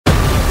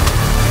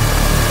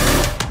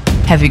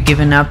Have you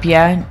given up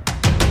yet?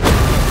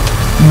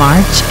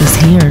 March is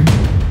here.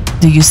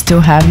 Do you still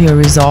have your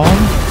resolve?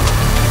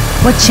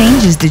 What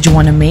changes did you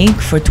want to make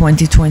for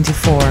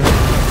 2024?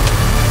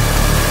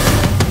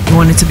 You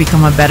wanted to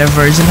become a better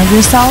version of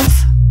yourself?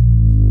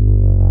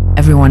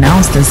 Everyone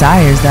else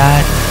desires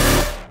that.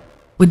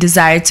 We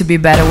desire to be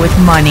better with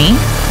money.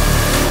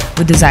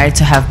 We desire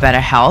to have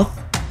better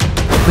health.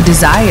 We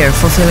desire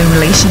fulfilling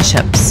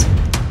relationships.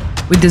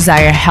 We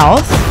desire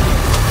health.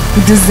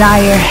 We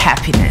desire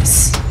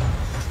happiness.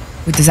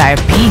 We desire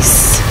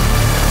peace.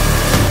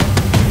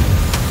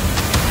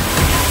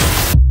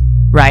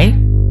 Right?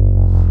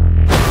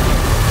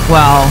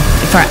 Well,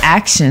 if our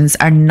actions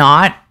are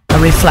not a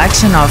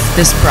reflection of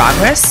this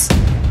progress,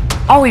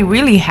 all we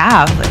really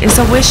have is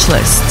a wish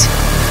list.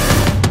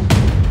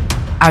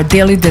 Our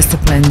daily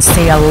disciplines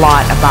say a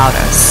lot about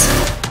us.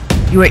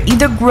 You are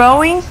either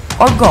growing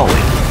or going.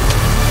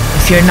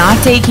 If you're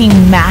not taking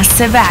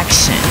massive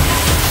action,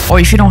 or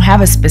if you don't have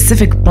a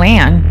specific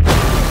plan,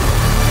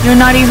 you're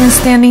not even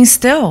standing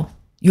still.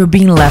 You're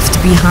being left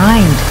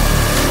behind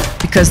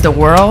because the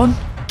world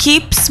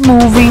keeps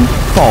moving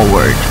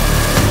forward.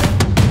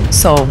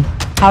 So,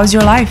 how's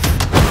your life?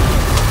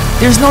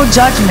 There's no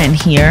judgment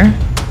here.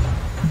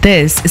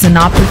 This is an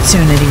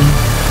opportunity.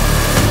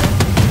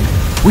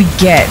 We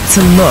get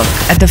to look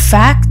at the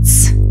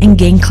facts and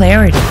gain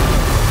clarity.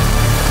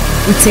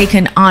 We take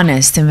an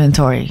honest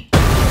inventory.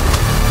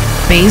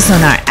 Based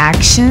on our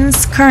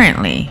actions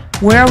currently,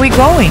 where are we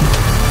going?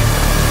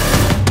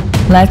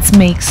 Let's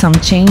make some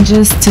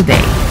changes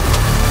today.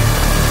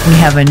 We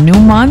have a new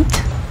month,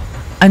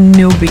 a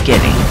new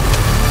beginning.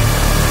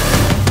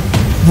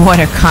 What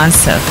a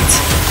concept.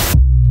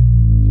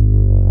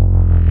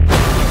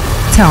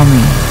 Tell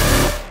me,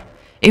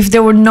 if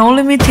there were no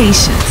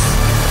limitations,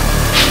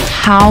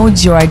 how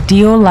would your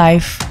ideal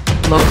life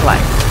look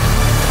like?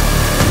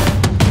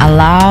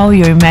 Allow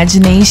your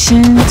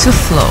imagination to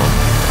flow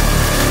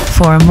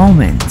for a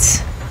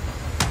moment.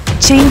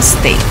 Change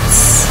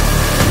states.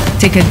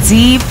 Take a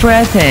deep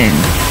breath in.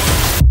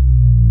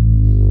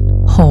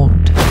 Hold.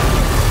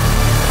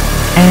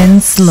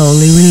 And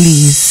slowly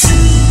release.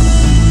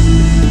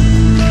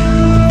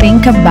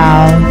 Think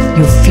about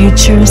your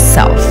future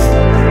self.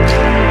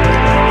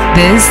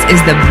 This is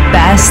the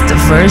best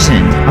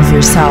version of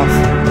yourself.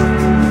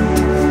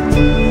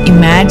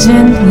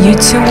 Imagine you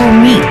two will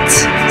meet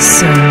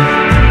soon,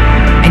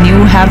 and you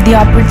will have the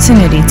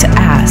opportunity to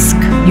ask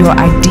your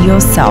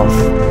ideal self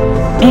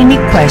any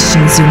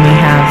questions you may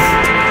have.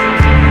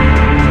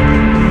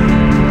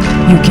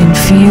 You can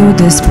feel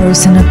this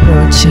person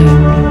approaching.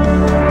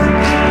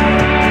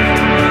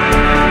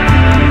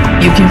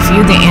 You can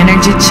feel the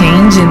energy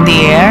change in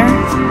the air.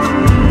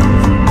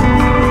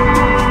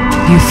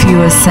 You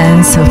feel a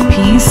sense of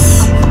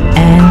peace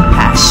and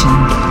passion.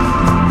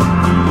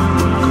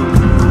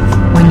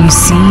 When you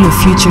see your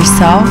future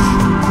self,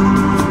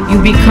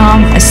 you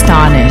become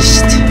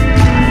astonished.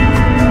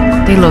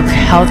 They look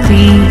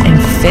healthy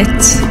and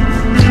fit,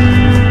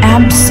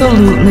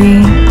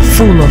 absolutely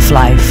full of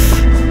life.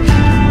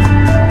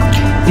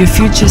 Your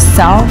future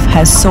self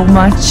has so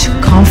much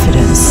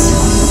confidence.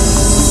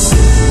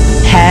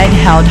 Head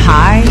held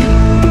high,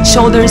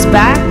 shoulders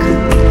back,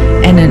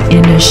 and an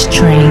inner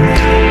strength.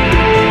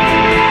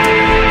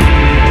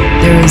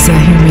 There is a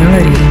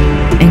humility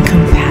and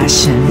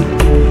compassion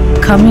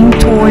coming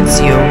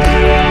towards you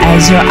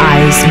as your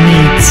eyes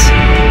meet.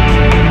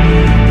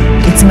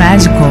 It's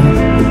magical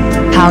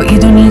how you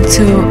don't need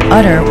to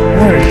utter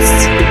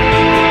words.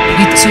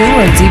 You two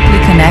are deeply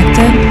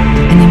connected,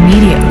 and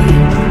immediately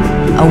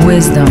a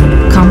wisdom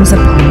comes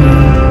upon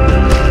you.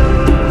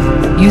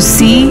 You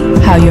see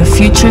how your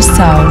future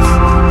self,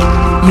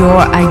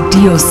 your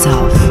ideal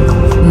self,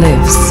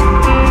 lives.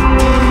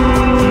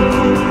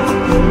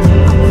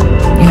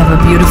 You have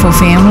a beautiful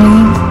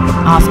family,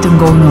 often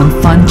going on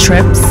fun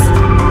trips,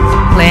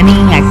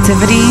 planning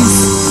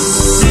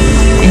activities,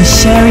 and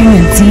sharing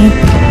a deep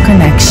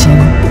connection.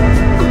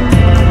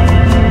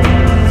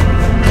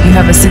 You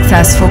have a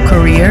successful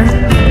career,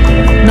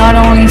 not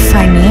only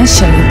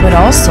financially, but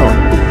also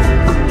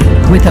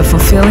with a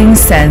fulfilling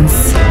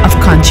sense of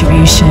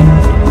contribution.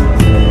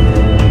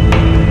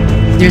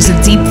 There's a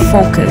deep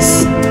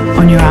focus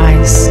on your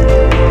eyes.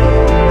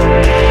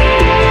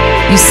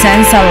 You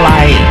sense a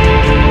light.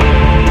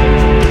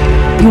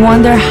 You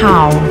wonder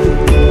how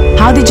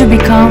did you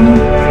become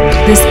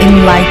this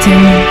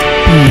enlightened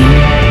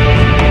being?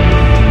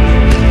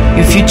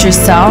 Your future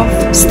self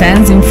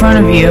stands in front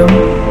of you,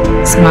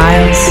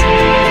 smiles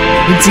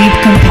with deep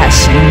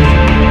compassion,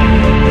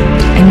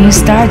 and you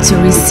start to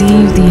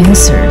receive the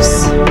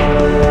answers.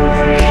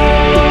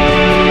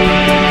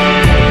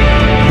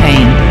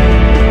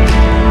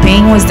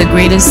 Pain was the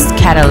greatest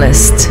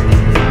catalyst.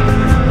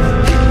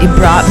 It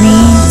brought me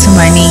to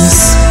my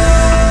knees.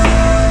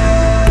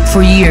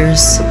 For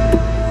years,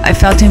 I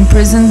felt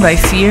imprisoned by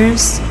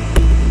fears,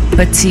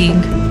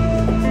 fatigue,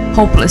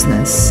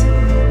 hopelessness,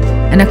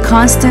 and a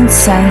constant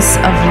sense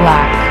of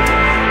lack.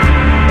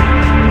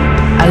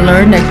 I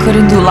learned I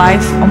couldn't do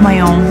life on my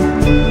own.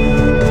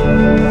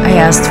 I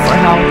asked for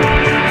help.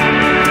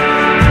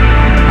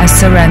 I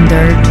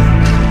surrendered.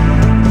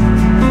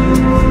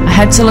 I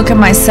had to look at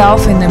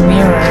myself in the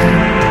mirror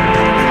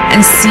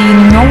and see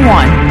no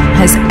one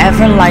has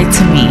ever lied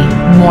to me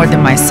more than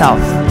myself.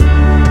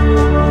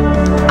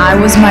 I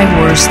was my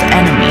worst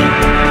enemy.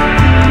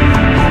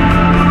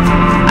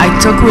 I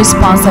took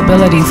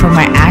responsibility for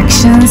my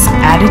actions,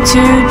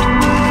 attitude,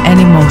 and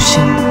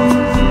emotion.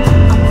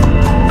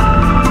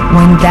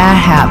 When that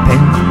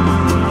happened,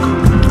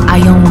 I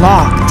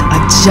unlocked a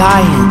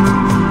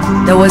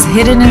giant that was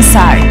hidden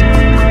inside.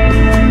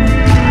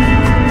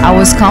 I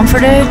was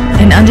comforted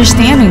in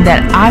understanding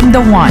that I'm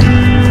the one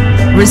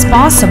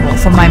responsible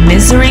for my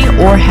misery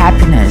or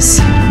happiness,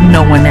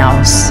 no one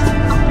else.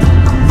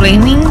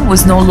 Blaming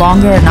was no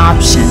longer an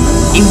option.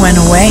 It went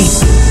away.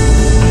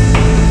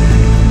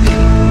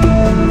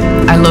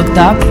 I looked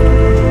up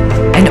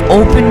and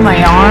opened my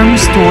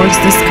arms towards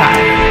the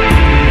sky.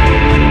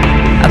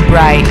 A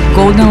bright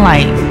golden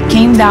light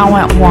came down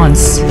at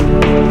once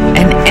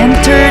and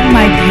entered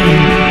my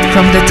being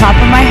from the top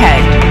of my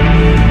head,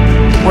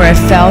 where I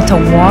felt a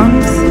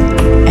warmth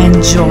and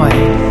joy.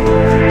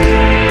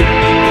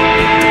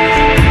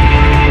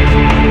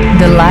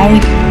 The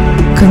light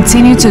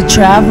continued to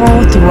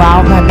travel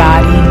throughout my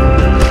body,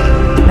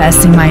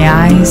 passing my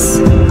eyes,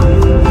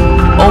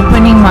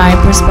 opening my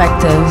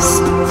perspectives,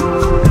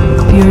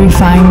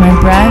 purifying my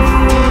breath,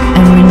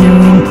 and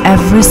renewing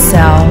every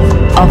cell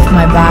of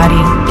my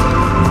body.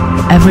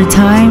 Every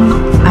time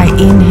I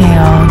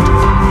inhaled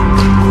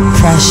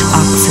fresh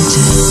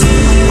oxygen.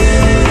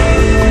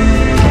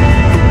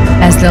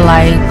 As the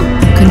light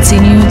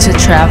continued to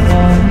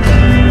travel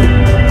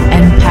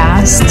and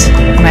passed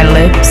my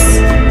lips,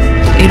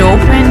 it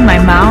opened my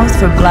mouth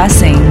for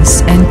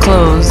blessings and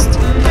closed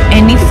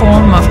any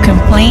form of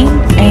complaint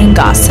and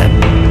gossip.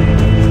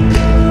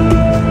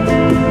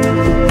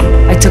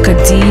 I took a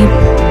deep,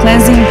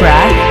 cleansing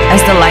breath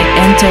as the light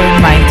entered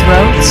my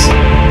throat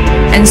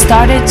and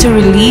started to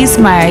release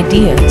my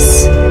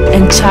ideas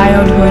and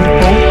childhood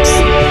hopes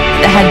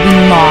that had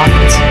been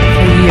locked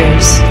for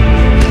years.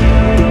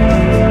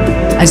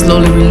 I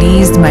slowly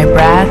released my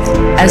breath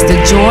as the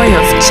joy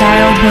of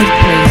childhood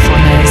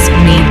playfulness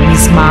made me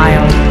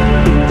smile.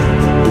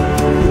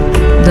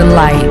 The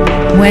light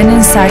went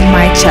inside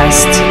my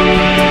chest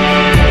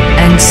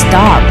and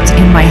stopped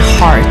in my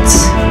heart.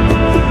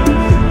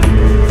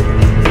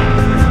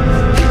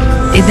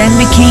 It then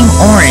became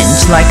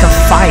orange like a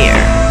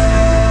fire.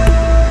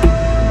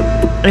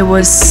 It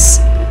was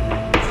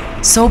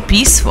so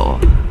peaceful,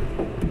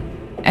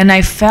 and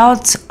I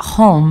felt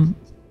home.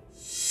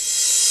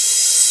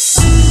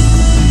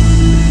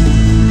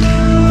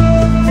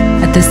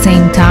 At the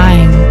same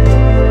time,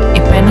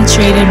 it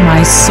penetrated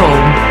my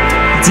soul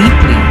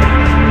deeply,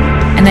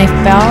 and I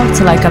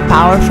felt like a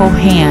powerful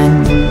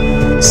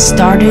hand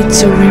started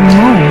to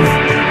remove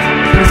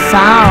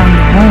profound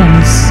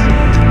wounds,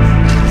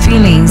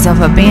 feelings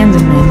of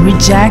abandonment,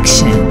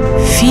 rejection,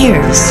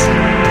 fears,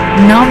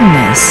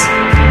 numbness,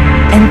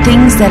 and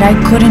things that I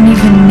couldn't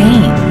even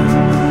name.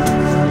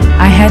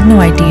 I had no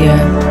idea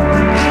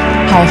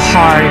how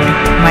hard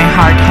my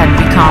heart had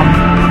become.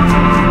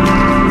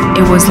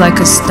 It was like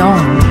a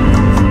stone,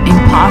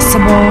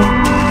 impossible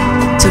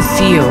to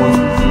feel.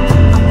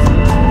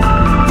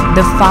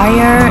 The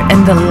fire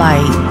and the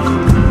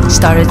light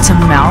started to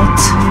melt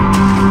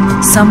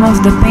some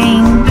of the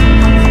pain,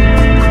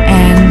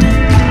 and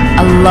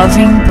a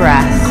loving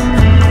breath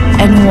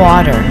and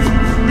water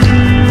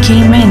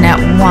came in at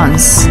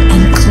once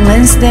and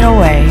cleansed it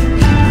away.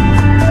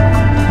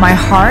 My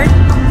heart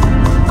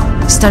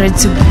started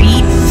to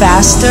beat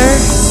faster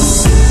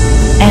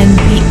and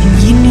be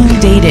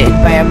inundated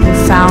by a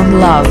profound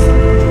love.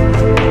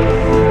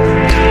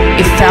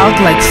 It felt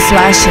like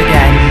flesh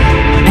again,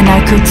 and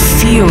I could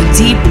feel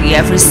deeply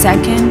every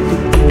second,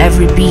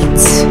 every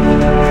beat.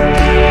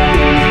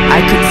 I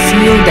could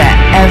feel that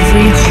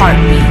every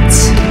heartbeat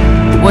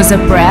was a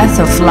breath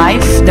of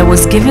life that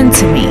was given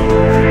to me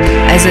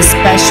as a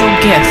special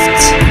gift.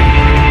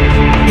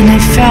 And I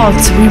felt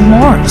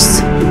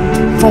remorse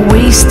for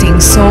wasting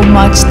so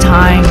much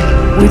time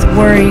with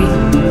worry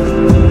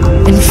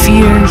and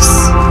fears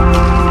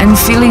and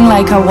feeling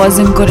like I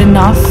wasn't good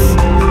enough.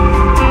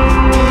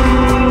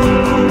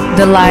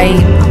 The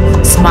light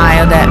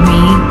smiled at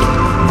me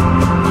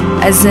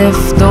as if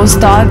those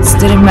thoughts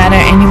didn't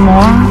matter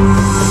anymore.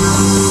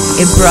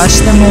 It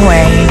brushed them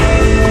away,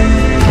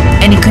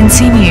 and it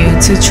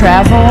continued to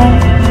travel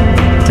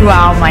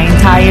throughout my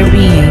entire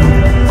being,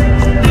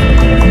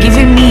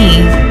 giving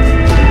me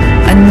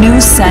a new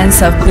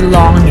sense of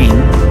belonging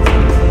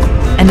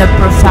and a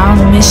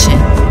profound mission.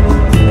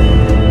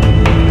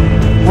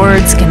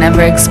 Words can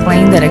never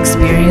explain that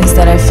experience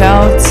that I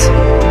felt.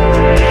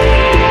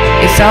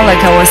 It felt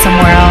like I was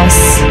somewhere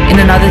else, in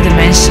another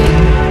dimension,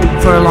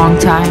 for a long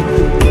time.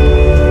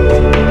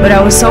 But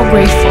I was so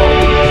grateful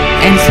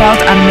and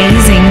felt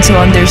amazing to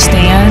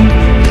understand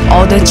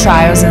all the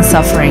trials and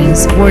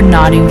sufferings were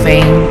not in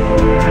vain.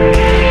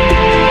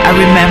 I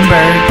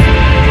remember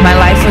my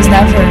life was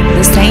never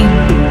the same.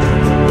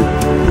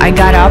 I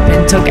got up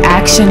and took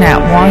action at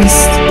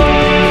once.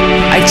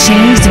 I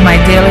changed my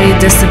daily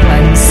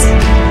disciplines.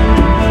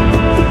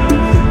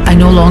 I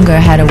no longer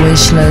had a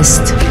wish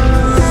list.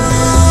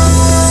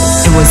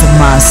 It was a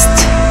must.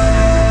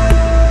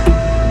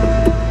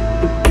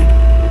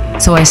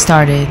 So I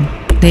started,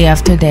 day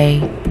after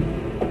day.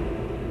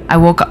 I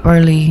woke up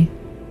early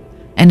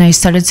and I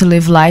started to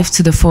live life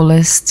to the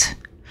fullest,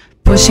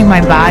 pushing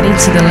my body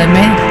to the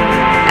limit,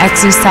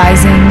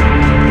 exercising,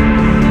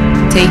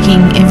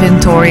 taking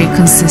inventory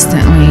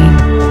consistently,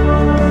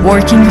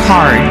 working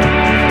hard,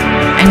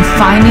 and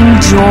finding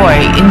joy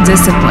in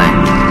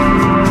discipline.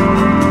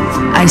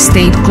 I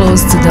stayed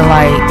close to the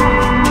light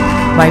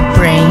by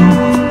praying,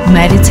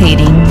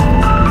 meditating,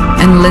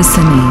 and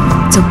listening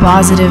to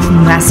positive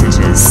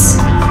messages.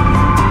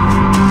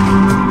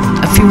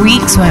 A few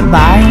weeks went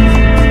by.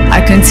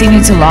 I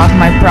continued to log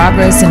my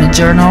progress in a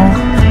journal,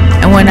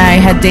 and when I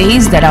had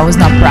days that I was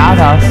not proud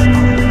of,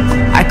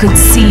 I could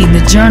see in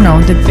the journal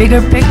the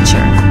bigger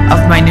picture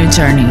of my new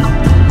journey.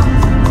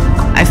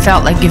 I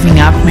felt like giving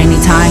up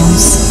many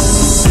times.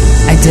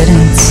 I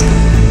didn't.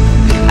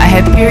 I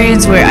had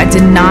periods where I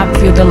did not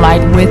feel the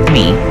light with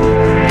me.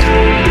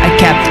 I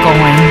kept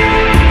going.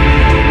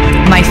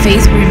 My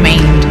faith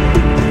remained.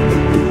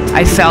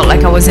 I felt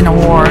like I was in a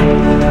war,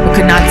 but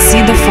could not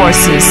see the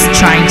forces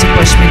trying to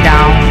push me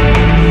down,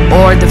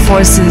 or the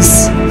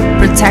forces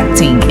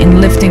protecting and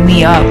lifting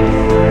me up.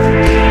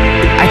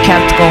 I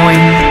kept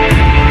going.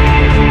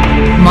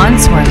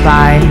 Months went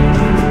by.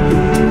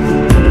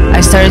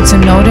 I started to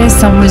notice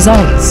some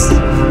results,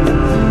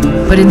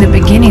 but in the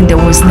beginning there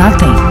was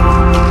nothing.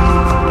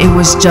 It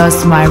was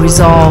just my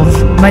resolve,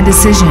 my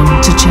decision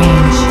to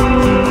change.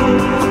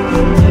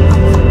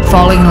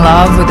 Falling in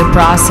love with the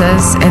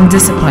process and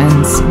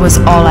disciplines was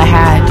all I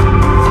had.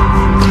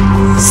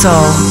 So,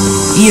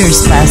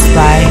 years passed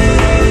by,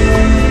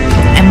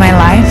 and my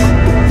life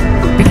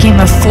became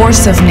a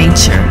force of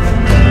nature.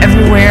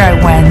 Everywhere I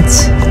went,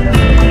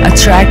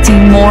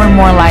 attracting more and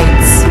more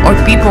lights or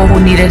people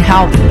who needed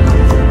help.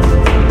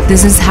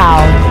 This is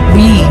how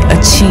we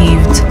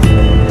achieved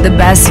the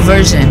best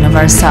version of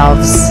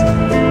ourselves,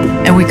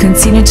 and we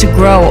continue to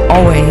grow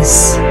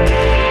always.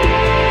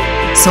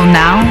 So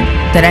now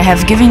that I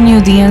have given you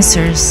the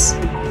answers,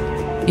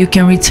 you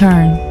can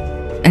return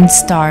and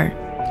start.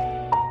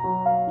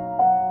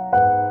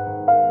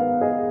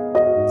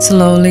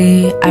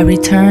 Slowly, I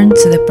returned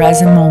to the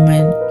present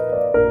moment,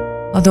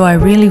 although I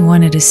really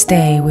wanted to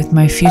stay with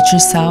my future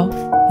self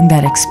in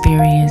that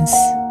experience.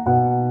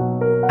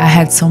 I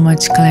had so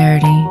much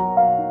clarity.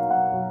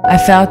 I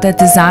felt that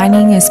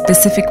designing a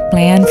specific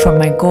plan for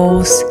my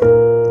goals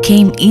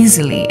came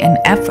easily and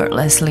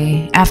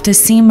effortlessly after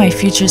seeing my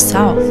future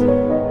self.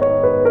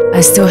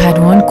 I still had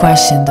one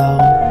question though.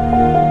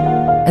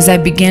 As I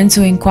began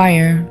to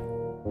inquire,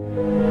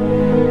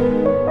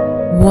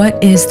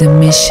 what is the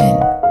mission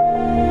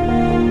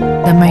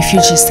that my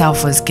future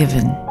self was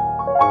given?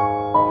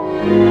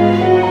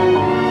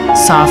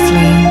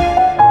 Softly,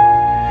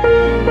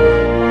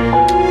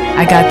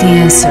 I got the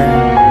answer.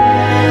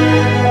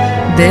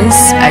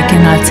 This I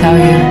cannot tell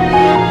you.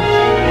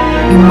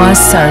 You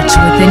must search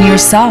within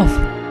yourself.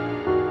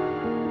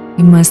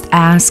 You must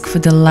ask for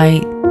the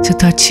light to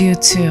touch you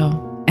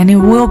too, and it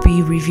will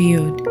be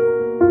revealed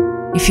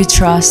if you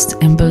trust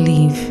and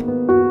believe.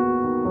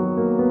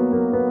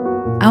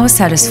 I was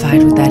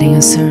satisfied with that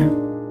answer.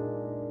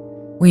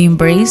 We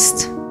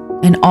embraced,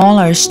 and all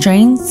our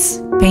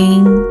strengths,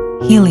 pain,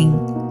 healing,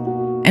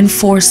 and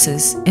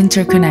forces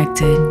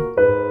interconnected.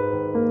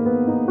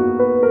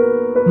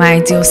 My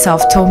ideal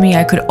self told me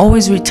I could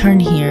always return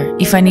here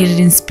if I needed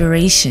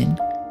inspiration,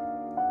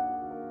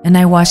 and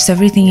I watched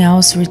everything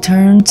else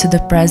return to the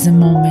present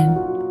moment.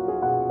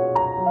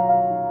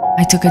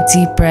 I took a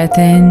deep breath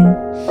in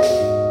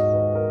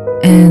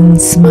and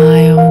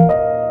smiled.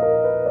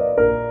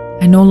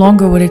 I no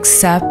longer would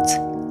accept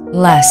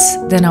less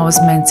than I was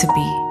meant to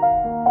be.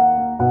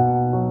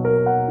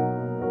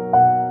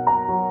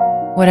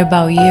 What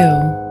about you?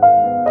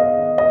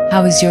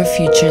 How is your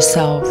future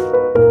self?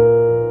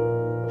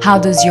 How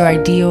does your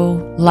ideal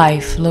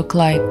life look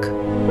like?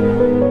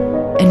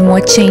 And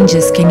what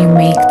changes can you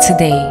make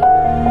today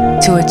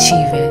to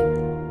achieve it?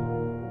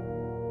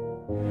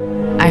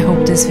 I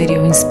hope this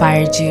video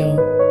inspired you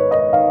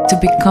to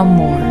become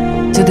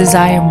more, to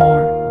desire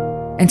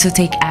more, and to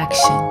take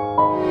action.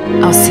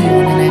 I'll see you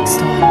in the next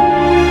one.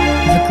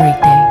 Have a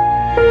great day.